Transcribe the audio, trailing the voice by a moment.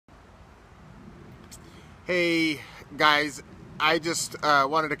Hey guys, I just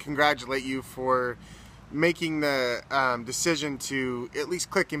wanted to congratulate you for making the decision to at least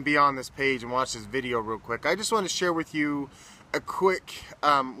click and be on this page and watch this video real quick. I just want to share with you a quick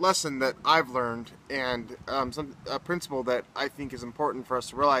lesson that I've learned and a principle that I think is important for us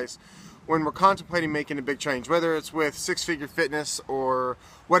to realize when we're contemplating making a big change, whether it's with six-figure fitness or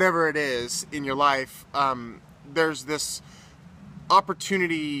whatever it is in your life. There's this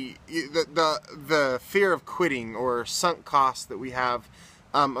opportunity, the fear of quitting or sunk cost that we have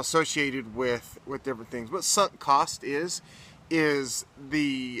associated with different things. What sunk cost is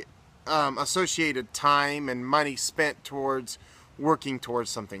the associated time and money spent towards working towards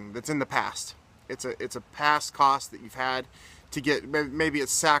something that's in the past. It's a past cost that you've had to get. Maybe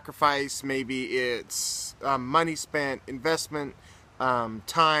it's sacrifice, maybe it's money spent, investment,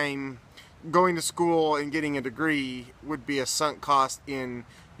 time. Going to school and getting a degree would be a sunk cost in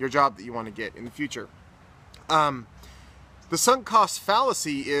your job that you want to get in the future. The sunk cost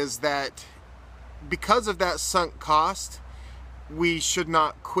fallacy is that because of that sunk cost, we should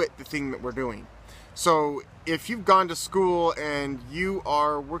not quit the thing that we're doing. So if you've gone to school and you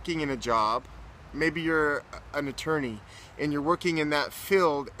are working in a job, maybe you're an attorney and you're working in that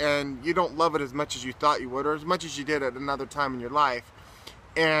field and you don't love it as much as you thought you would or as much as you did at another time in your life,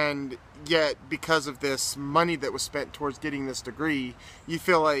 and yet because of this money that was spent towards getting this degree, you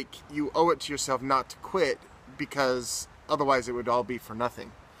feel like you owe it to yourself not to quit because otherwise it would all be for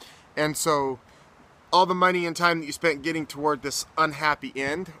nothing. And so all the money and time that you spent getting toward this unhappy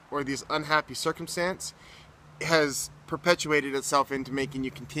end or this unhappy circumstance has perpetuated itself into making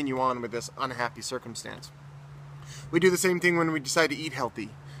you continue on with this unhappy circumstance. We do the same thing when we decide to eat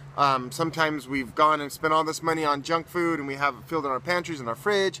healthy. Sometimes we've gone and spent all this money on junk food and we have it filled in our pantries and our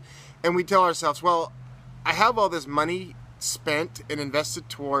fridge, and we tell ourselves, well, I have all this money spent and invested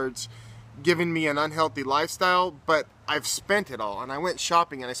towards giving me an unhealthy lifestyle, but I've spent it all and I went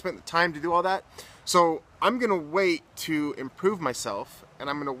shopping and I spent the time to do all that, so I'm gonna wait to improve myself and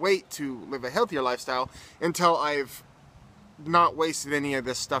I'm gonna wait to live a healthier lifestyle until I've not wasted any of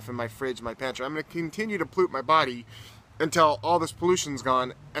this stuff in my fridge, my pantry. I'm gonna continue to pollute my body until all this pollution's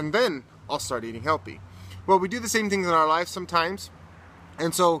gone, and then I'll start eating healthy. Well, we do the same things in our life sometimes,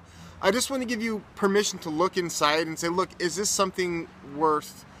 and so I just want to give you permission to look inside and say, look, is this something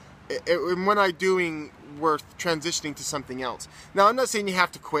worth, and what I'm doing worth transitioning to something else? Now, I'm not saying you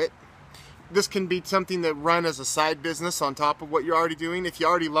have to quit. This can be something that run as a side business on top of what you're already doing. If you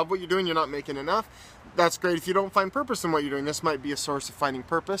already love what you're doing, you're not making enough, that's great. If you don't find purpose in what you're doing, this might be a source of finding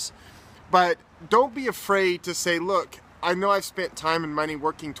purpose. But don't be afraid to say, look, I know I've spent time and money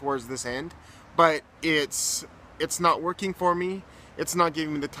working towards this end, but it's not working for me. It's not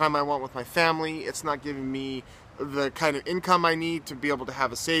giving me the time I want with my family. It's not giving me the kind of income I need to be able to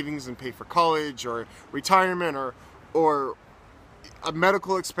have a savings and pay for college or retirement or a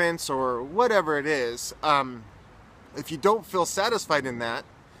medical expense or whatever it is. If you don't feel satisfied in that,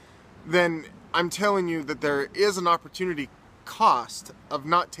 then I'm telling you that there is an opportunity cost of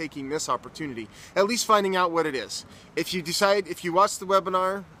not taking this opportunity, at least finding out what it is. If you decide, if you watch the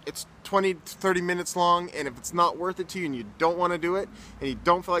webinar, it's 20 to 30 minutes long, and if it's not worth it to you and you don't want to do it and you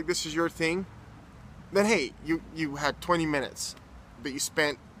don't feel like this is your thing, then hey, you had 20 minutes that you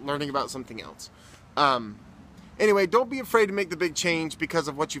spent learning about something else. Anyway, don't be afraid to make the big change because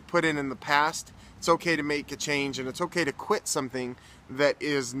of what you put in the past. It's okay to make a change, and it's okay to quit something that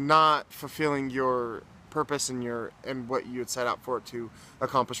is not fulfilling your purpose and what you had set out for it to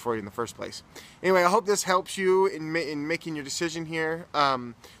accomplish for you in the first place. Anyway, I hope this helps you in making your decision here.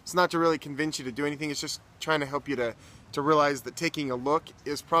 It's not to really convince you to do anything. It's just trying to help you to realize that taking a look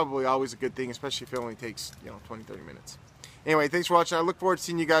is probably always a good thing, especially if it only takes 20-30 minutes. Anyway, thanks for watching. I look forward to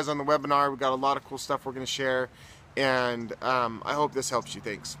seeing you guys on the webinar. We've got a lot of cool stuff we're going to share, and I hope this helps you.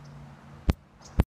 Thanks.